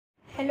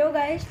Hello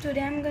guys,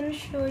 today I'm going to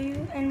show you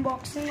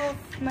unboxing of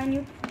my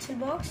new pencil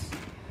box.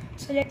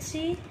 So let's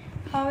see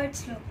how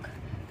it's look.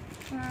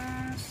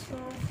 So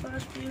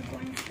first we're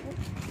going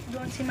to,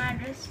 don't see my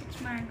address, it's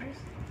my address.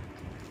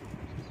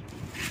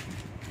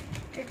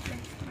 Take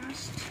it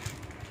fast.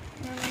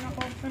 We're going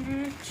to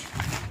open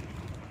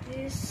it.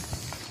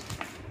 This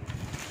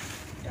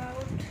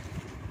out.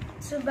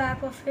 It's the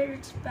back of it,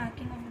 it's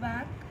backing of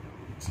back.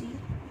 See,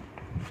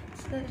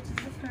 so it's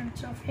the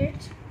front of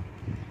it.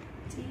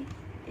 See,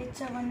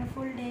 it's a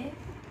wonderful day.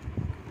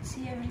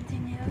 See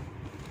everything here.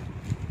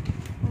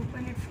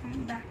 Open it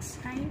from back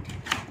side.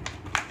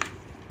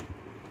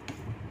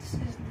 This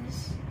is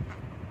this.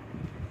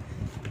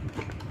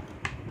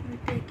 We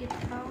take it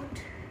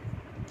out.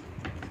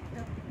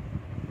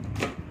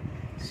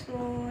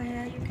 So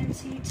here you can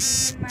see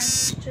it's in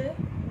Manchester.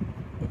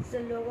 It's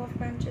the logo of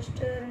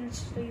Manchester and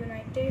it's the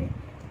United.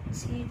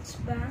 See its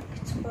back.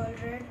 It's all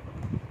red.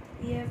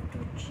 We have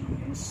two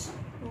chains.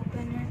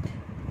 Open it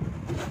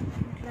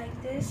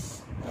like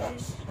this.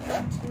 Once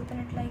we open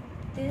it like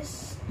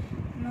this,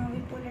 now we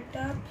pull it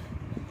up.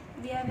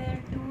 We have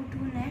here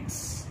two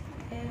nets.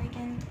 Here we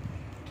can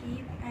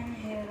keep, and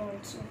here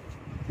also.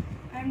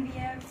 And we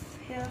have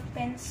here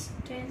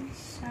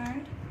pencils,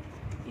 and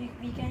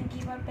we can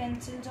keep our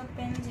pencils or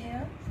pens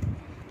here.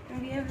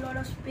 And we have a lot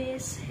of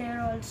space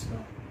here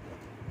also.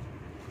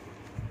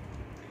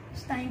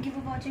 So thank you for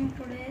watching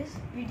today's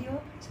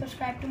video.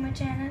 Subscribe to my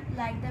channel,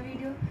 like the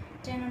video,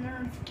 turn on the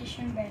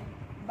notification bell.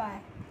 Bye.